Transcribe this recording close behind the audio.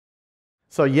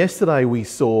So yesterday we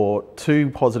saw two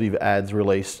positive ads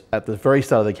released at the very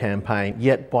start of the campaign,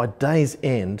 yet by day's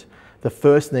end, the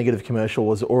first negative commercial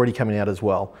was already coming out as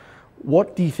well.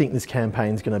 What do you think this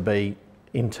campaign is going to be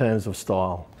in terms of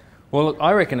style? Well, look,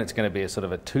 I reckon it's going to be a sort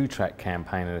of a two-track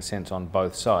campaign in a sense on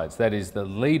both sides. That is, the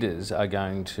leaders are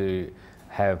going to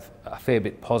have a fair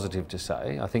bit positive to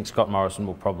say. I think Scott Morrison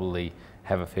will probably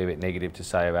have a fair bit negative to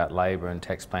say about Labor and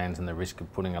tax plans and the risk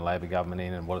of putting a Labor government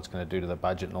in and what it's going to do to the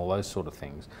budget and all those sort of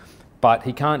things. But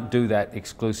he can't do that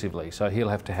exclusively, so he'll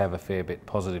have to have a fair bit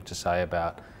positive to say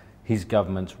about his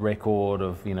government's record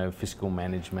of, fiscal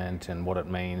management and what it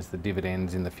means, the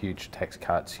dividends in the future, tax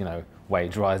cuts,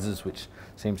 wage rises, which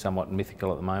seem somewhat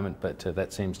mythical at the moment, but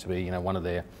that seems to be, one of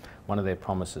their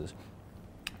promises.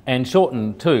 And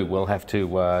Shorten too will have to,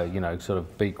 sort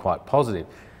of be quite positive.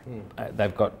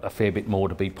 They've got a fair bit more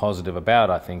to be positive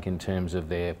about, I think, in terms of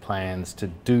their plans to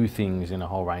do things in a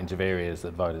whole range of areas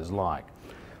that voters like.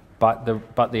 But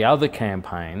the other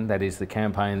campaign, that is the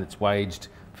campaign that's waged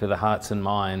for the hearts and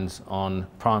minds on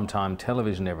primetime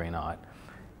television every night,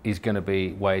 is going to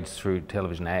be waged through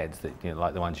television ads, that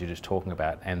like the ones you're just talking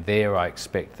about. And there I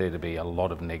expect there to be a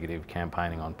lot of negative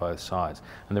campaigning on both sides.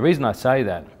 And the reason I say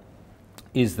that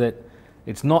is that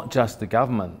it's not just the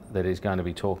government that is going to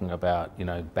be talking about,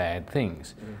 bad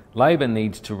things. Labor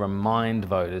needs to remind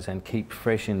voters and keep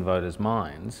fresh in voters'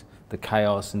 minds the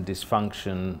chaos and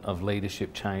dysfunction of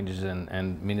leadership changes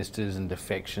and ministers and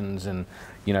defections and,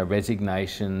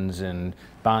 resignations and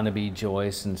Barnaby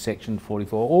Joyce and Section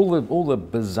 44, all the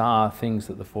bizarre things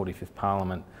that the 45th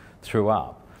Parliament threw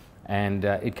up. And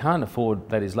it can't afford,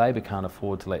 that is, Labor can't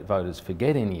afford to let voters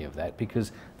forget any of that,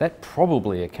 because that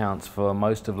probably accounts for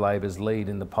most of Labor's lead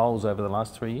in the polls over the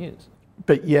last 3 years.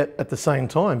 But yet, at the same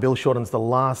time, Bill Shorten's the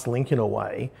last link in a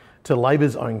way to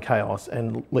Labor's own chaos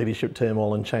and leadership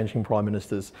turmoil and changing prime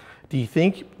ministers. Do you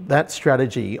think that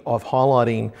strategy of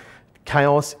highlighting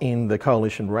chaos in the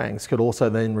coalition ranks could also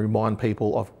then remind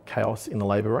people of chaos in the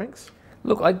Labor ranks?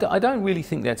 Look, I don't really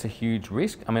think that's a huge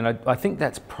risk. I mean, I think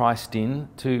that's priced in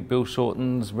to Bill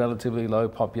Shorten's relatively low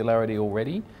popularity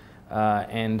already.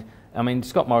 And I mean,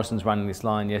 Scott Morrison's running this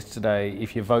line yesterday,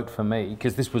 if you vote for me,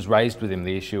 because this was raised with him,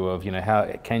 the issue of,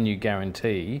 how can you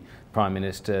guarantee, Prime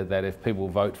Minister, that if people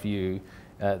vote for you,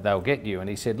 they'll get you? And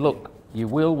he said, look, you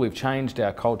will, we've changed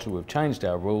our culture, we've changed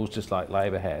our rules, just like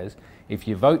Labor has. If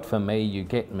you vote for me, you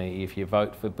get me. If you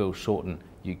vote for Bill Shorten,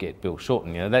 you get Bill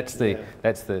Shorten. That's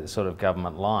the sort of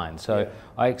government line. So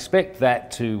I expect that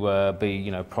to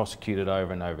be prosecuted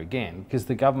over and over again, because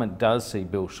the government does see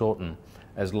Bill Shorten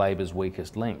as Labor's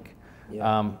weakest link.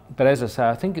 But as I say,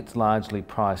 I think it's largely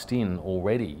priced in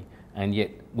already, and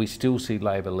yet we still see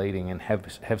Labor leading and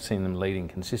have seen them leading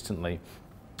consistently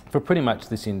for pretty much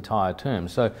this entire term.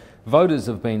 So voters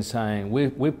have been saying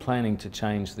we're planning to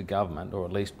change the government, or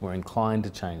at least we're inclined to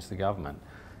change the government,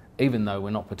 even though we're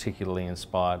not particularly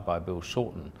inspired by Bill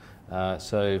Shorten.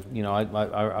 So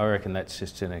I reckon that's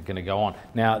just going to go on.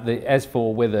 Now, as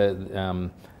for whether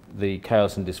the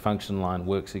chaos and dysfunction line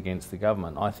works against the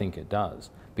government, I think it does,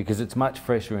 because it's much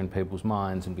fresher in people's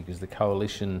minds, and because the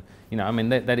coalition,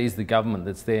 that is the government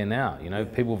that's there now.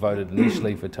 People voted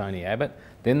initially for Tony Abbott,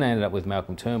 then they ended up with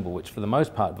Malcolm Turnbull, which for the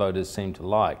most part voters seemed to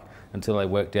like, until they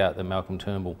worked out that Malcolm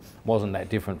Turnbull wasn't that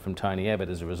different from Tony Abbott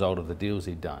as a result of the deals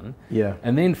he'd done.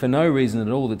 And then, for no reason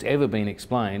at all that's ever been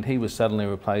explained, he was suddenly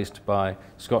replaced by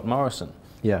Scott Morrison.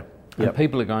 And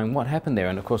people are going, what happened there?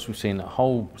 And of course we've seen a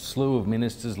whole slew of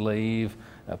ministers leave,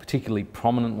 particularly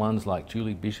prominent ones like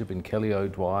Julie Bishop and Kelly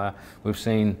O'Dwyer. We've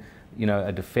seen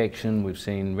a defection, we've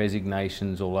seen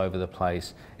resignations all over the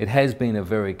place. It has been a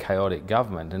very chaotic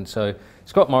government, and so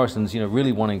Scott Morrison's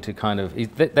really wanting to kind of,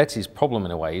 that's his problem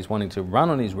in a way, he's wanting to run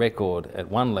on his record at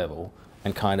one level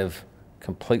and kind of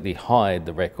completely hide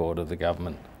the record of the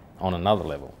government on another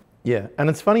level. Yeah, and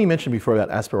it's funny you mentioned before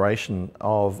about aspiration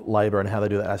of Labor and how they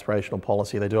do that aspirational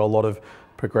policy. They do a lot of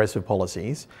progressive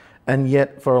policies, and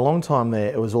yet for a long time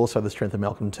there, it was also the strength of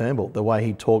Malcolm Turnbull, the way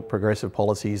he talked progressive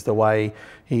policies, the way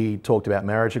he talked about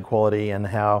marriage equality, and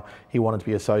how he wanted to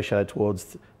be associated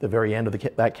towards the very end of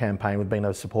that campaign with being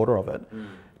a supporter of it.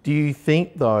 Do you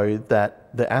think, though,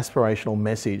 that the aspirational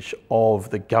message of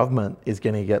the government is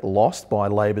going to get lost by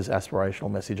Labor's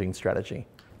aspirational messaging strategy?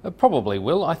 It probably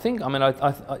will. I think,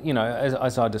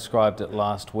 as I described it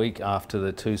last week after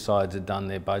the two sides had done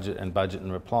their budget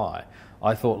and reply,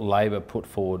 I thought Labor put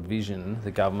forward vision, the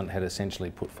government had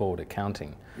essentially put forward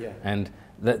accounting. And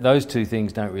those two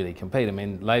things don't really compete. I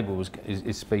mean, Labor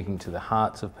is speaking to the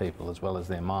hearts of people as well as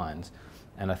their minds,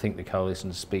 and I think the coalition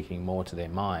is speaking more to their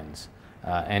minds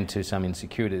and to some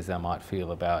insecurities they might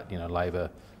feel about,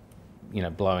 Labor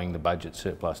blowing the budget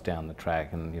surplus down the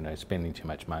track and, spending too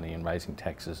much money and raising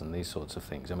taxes and these sorts of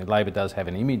things. I mean, Labor does have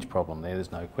an image problem there,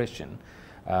 there's no question.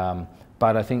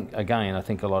 But I think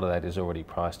a lot of that is already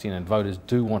priced in, and voters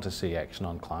do want to see action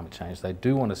on climate change. They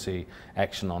do want to see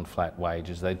action on flat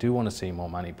wages. They do want to see more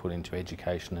money put into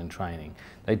education and training.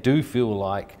 They do feel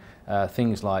like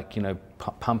things like,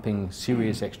 pumping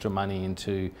serious extra money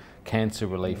into cancer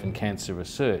relief and cancer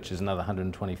research. There's another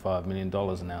 $125 million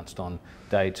announced on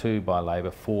day 2 by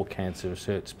Labor for cancer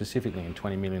research, specifically, and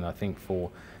 $20 million, I think, for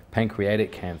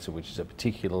pancreatic cancer, which is a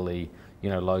particularly,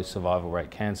 low survival rate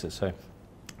cancer. So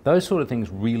those sort of things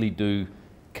really do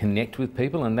connect with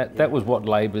people, and that was what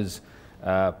Labor's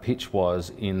pitch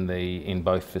was in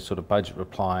both the sort of budget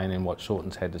reply and in what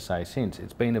Shorten's had to say since.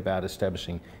 It's been about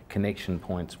establishing connection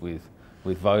points with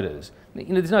voters.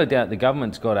 There's no doubt the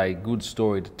government's got a good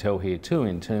story to tell here too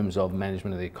in terms of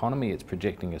management of the economy. It's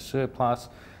projecting a surplus,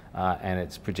 and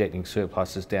it's projecting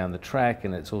surpluses down the track,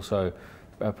 and it's also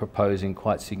proposing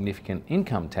quite significant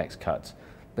income tax cuts.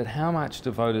 But how much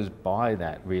do voters buy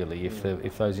that really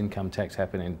if those income tax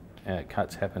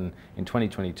cuts happen in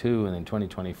 2022 and in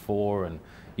 2024, and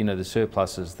the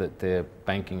surpluses that they're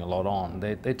banking a lot on,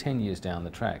 they're 10 years down the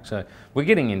track. So we're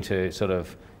getting into sort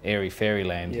of airy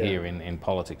fairyland here in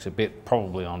politics, a bit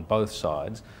probably on both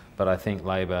sides, but I think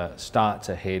Labor starts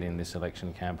ahead in this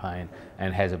election campaign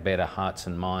and has a better hearts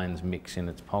and minds mix in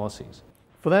its policies.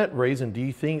 For that reason, do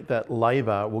you think that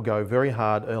Labor will go very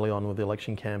hard early on with the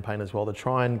election campaign as well to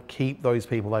try and keep those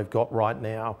people they've got right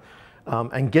now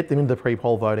and get them into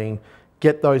pre-poll voting,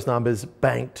 get those numbers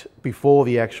banked before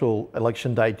the actual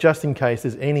election date, just in case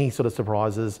there's any sort of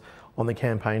surprises on the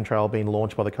campaign trail being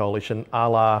launched by the coalition, a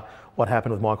la what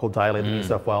happened with Michael Daly at the New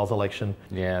South Wales election?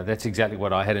 Yeah, that's exactly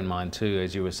what I had in mind too,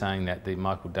 as you were saying that, the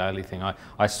Michael Daly thing.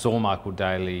 I saw Michael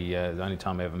Daly, the only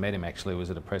time I ever met him actually was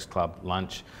at a press club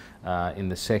lunch in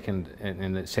the second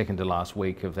to last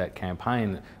week of that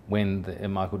campaign, when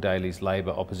Michael Daly's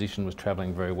Labor opposition was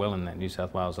travelling very well in that New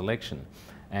South Wales election.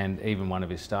 And even one of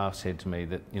his staff said to me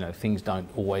that things don't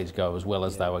always go as well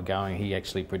as they were going. He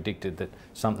actually predicted that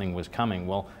something was coming.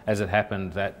 Well, as it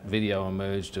happened, that video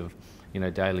emerged of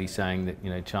Daly saying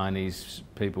that Chinese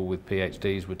people with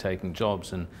PhDs were taking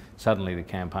jobs, and suddenly the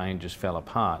campaign just fell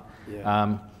apart.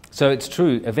 So it's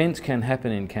true, events can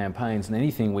happen in campaigns, and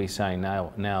anything we say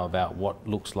now about what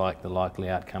looks like the likely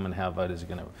outcome and how voters are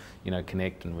going to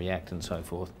connect and react and so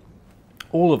forth,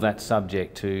 all of that's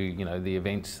subject to the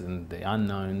events and the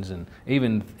unknowns, and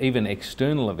even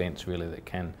external events really that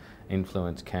can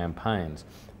influence campaigns.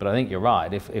 But I think you're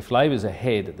right. If Labor's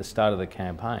ahead at the start of the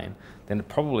campaign, then it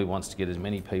probably wants to get as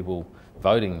many people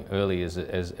voting early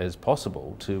as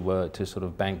possible to sort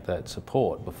of bank that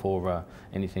support before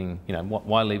anything.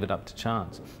 Why leave it up to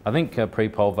chance? I think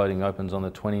pre-poll voting opens on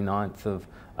the 29th of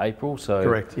April, so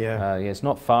correct, yeah, it's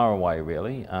not far away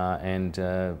really, and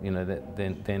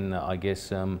then I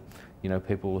guess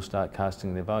people will start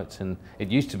casting their votes. And it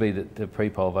used to be that the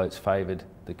pre-poll votes favoured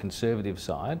the Conservative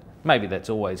side. Maybe that's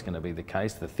always going to be the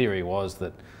case. The theory was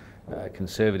that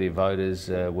Conservative voters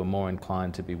were more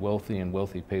inclined to be wealthy, and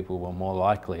wealthy people were more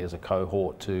likely as a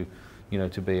cohort to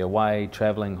be away,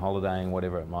 travelling, holidaying,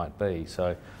 whatever it might be.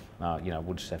 So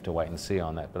we'll just have to wait and see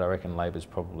on that. But I reckon Labor's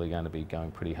probably going to be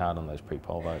going pretty hard on those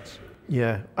pre-poll votes.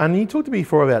 Yeah, and you talked to me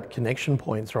before about connection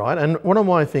points, right? And one of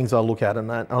my things I look at,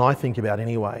 and I think about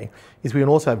anyway, is we can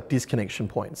also have disconnection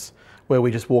points where we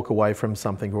just walk away from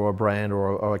something or a brand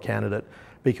or a candidate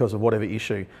because of whatever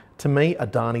issue. To me,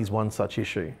 Adani's one such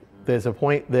issue. There's a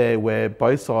point there where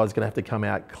both sides are going to have to come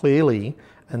out clearly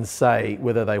and say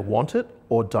whether they want it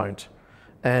or don't.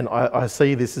 And I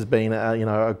see this as being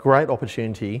a great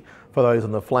opportunity for those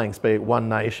on the flanks, be it One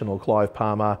Nation or Clive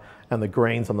Palmer and the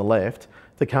Greens on the left,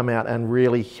 to come out and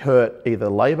really hurt either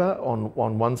Labor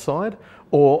on one side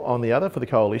or on the other for the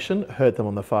coalition, hurt them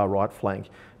on the far right flank.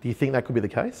 Do you think that could be the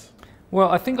case? Well,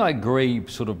 I think I agree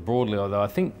sort of broadly, although I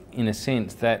think in a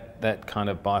sense that kind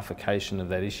of bifurcation of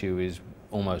that issue is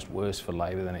almost worse for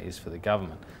Labor than it is for the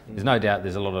government. There's no doubt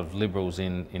there's a lot of Liberals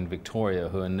in Victoria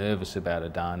who are nervous about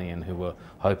Adani and who are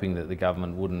hoping that the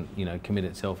government wouldn't commit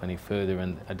itself any further,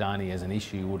 and Adani as an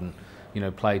issue wouldn't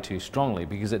play too strongly,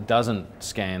 because it doesn't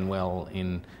scan well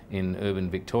in urban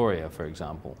Victoria, for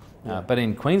example. But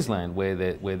in Queensland, where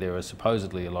there are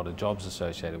supposedly a lot of jobs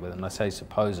associated with it, and I say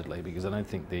supposedly because I don't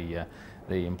think the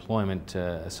employment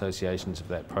associations of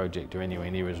that project are anywhere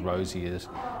near as rosy as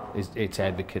its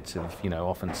advocates have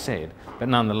often said. But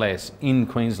nonetheless, in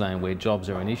Queensland, where jobs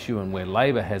are an issue and where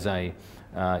Labor has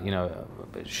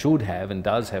should have and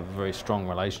does have a very strong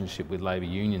relationship with labour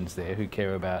unions there, who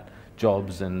care about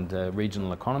jobs and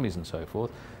regional economies and so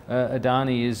forth,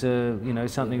 Adani is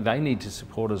something they need to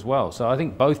support as well. So I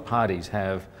think both parties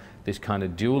have this kind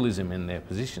of dualism in their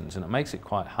positions, and it makes it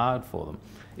quite hard for them.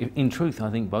 In truth,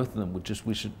 I think both of them would just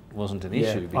wish it wasn't an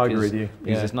issue, because, I agree with you.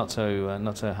 Because it's not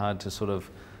so hard to sort of,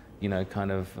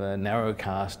 narrow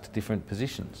cast different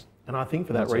positions. And I think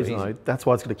for that reason, though, that's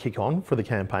why it's going to kick on for the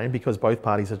campaign, because both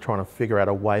parties are trying to figure out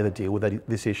a way to deal with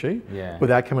this issue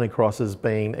without coming across as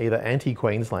being either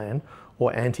anti-Queensland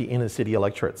or anti-inner city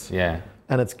electorates. Yeah.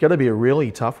 And it's going to be a really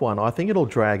tough one. I think it'll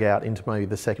drag out into maybe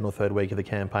the second or third week of the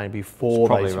campaign before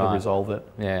they sort of resolve it.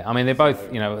 Yeah, I mean, they're both,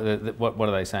 what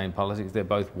do they say in politics? They're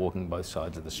both walking both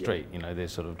sides of the street. Yeah. They're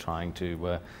sort of trying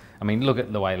to, look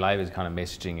at the way Labor's kind of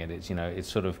messaging it.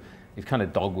 It's kind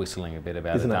of dog whistling a bit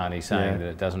about Adani, saying that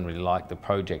it doesn't really like the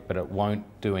project, but it won't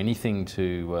do anything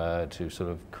to sort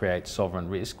of create sovereign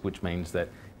risk, which means that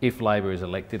if Labor is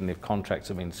elected and if contracts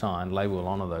have been signed, Labor will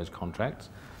honour those contracts.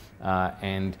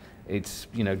 And it's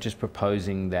just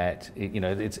proposing that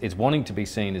it's wanting to be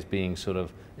seen as being sort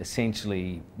of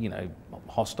essentially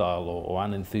hostile or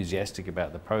unenthusiastic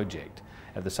about the project,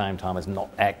 at the same time as not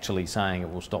actually saying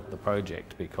it will stop the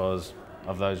project because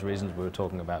of those reasons we were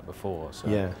talking about before.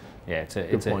 So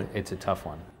it's a tough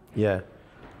one. Yeah,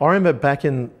 I remember back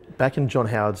in John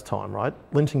Howard's time, right?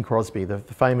 Linton Crosby, the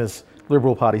famous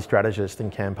Liberal Party strategist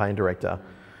and campaign director.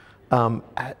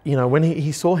 When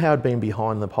he saw Howard being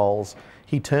behind the polls,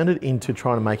 he turned it into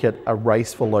trying to make it a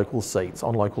race for local seats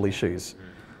on local issues.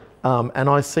 And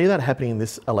I see that happening in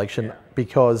this election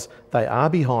because they are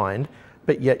behind,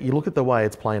 but yet you look at the way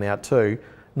it's playing out too,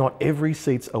 not every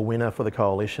seat's a winner for the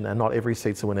coalition and not every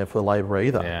seat's a winner for Labor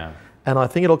either. Yeah. And I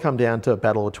think it'll come down to a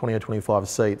battle of 20 or 25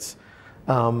 seats.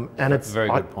 And it's a very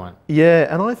good point.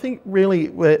 Yeah, and I think really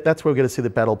that's where we're going to see the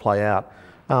battle play out.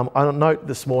 I note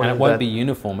this morning, and it won't be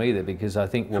uniform either, because I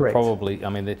think we'll probably,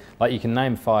 you can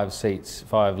name 5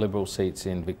 Liberal seats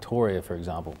in Victoria, for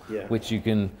example, which you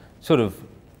can sort of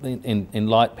in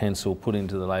light pencil put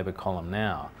into the Labor column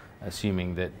now,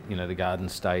 assuming that the Garden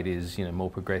State is more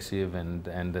progressive and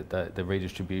that the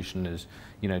redistribution has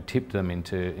tipped them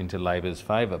into Labor's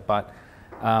favour. But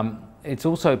it's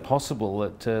also possible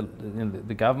that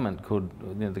the government could,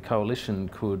 the coalition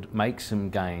could make some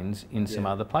gains in some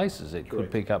other places. It could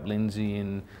pick up Lindsay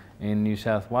in New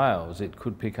South Wales. It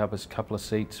could pick up a couple of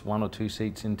seats, 1 or 2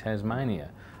 seats in Tasmania.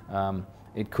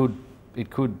 It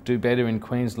could do better in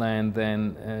Queensland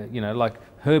than, like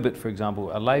Herbert, for example,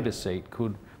 a Labor seat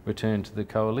could return to the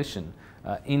coalition.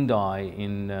 Indi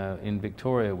in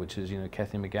Victoria, which is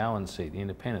Cathy McGowan's seat, the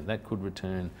Independent, that could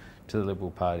return to the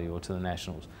Liberal Party or to the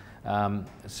Nationals.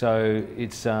 So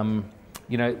it's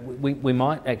we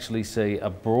might actually see a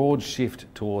broad shift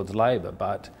towards Labor,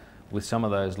 but with some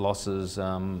of those losses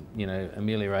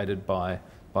ameliorated by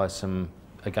some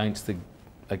against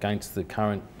the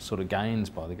current sort of gains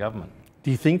by the government. Do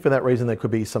you think for that reason there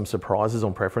could be some surprises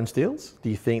on preference deals? Do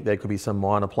you think there could be some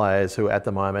minor players who at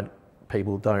the moment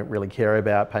people don't really care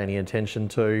about, pay any attention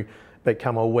to, but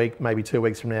come a week, maybe 2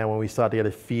 weeks from now, when we start to get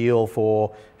a feel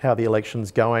for how the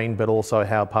election's going, but also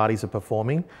how parties are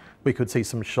performing, we could see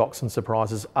some shocks and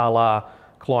surprises, a la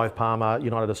Clive Palmer,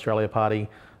 United Australia Party,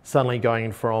 suddenly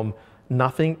going from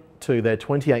nothing to their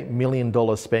 $28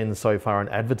 million spend so far in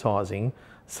advertising,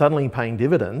 suddenly paying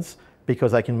dividends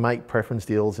because they can make preference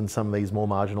deals in some of these more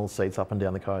marginal seats up and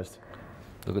down the coast.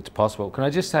 Look, it's possible. Can I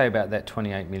just say about that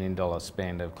 $28 million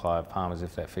spend of Clive Palmer's,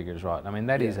 if that figure is right? I mean,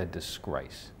 that is a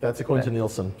disgrace. That's according to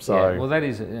Nielsen. So. Yeah, well, that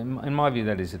is, in my view,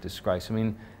 that is a disgrace. I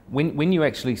mean, when you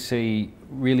actually see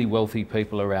really wealthy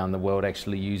people around the world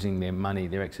actually using their money,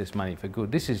 their excess money for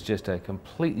good, this is just a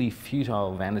completely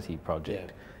futile vanity project.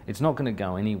 Yeah. It's not going to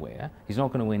go anywhere. He's not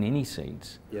going to win any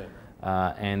seats. Yeah.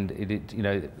 And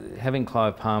having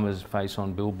Clive Palmer's face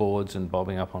on billboards and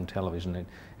bobbing up on television, it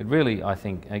really, I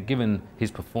think, given his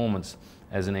performance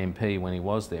as an MP when he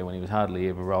was there, when he was hardly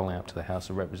ever rolling up to the House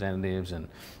of Representatives, and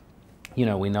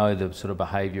we know the sort of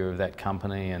behaviour of that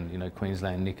company, and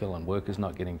Queensland Nickel and workers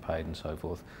not getting paid and so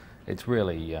forth. It's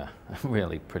really,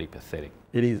 really pretty pathetic.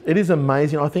 It is. It is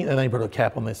amazing. I think they need to put a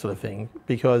cap on this sort of thing,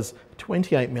 because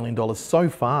 $28 million so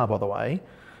far, by the way.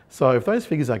 So if those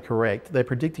figures are correct, they're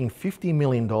predicting $50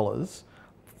 million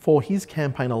for his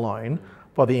campaign alone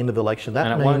by the end of the election.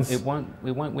 That means it won't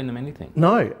win them anything.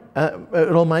 No,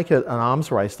 it'll make it an arms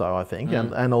race, though, I think,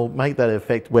 and it'll make that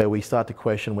effect where we start to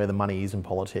question where the money is in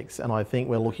politics. And I think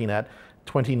we're looking at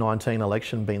 2019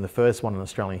 election being the first one in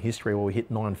Australian history where we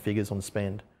hit 9 figures on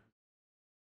spend.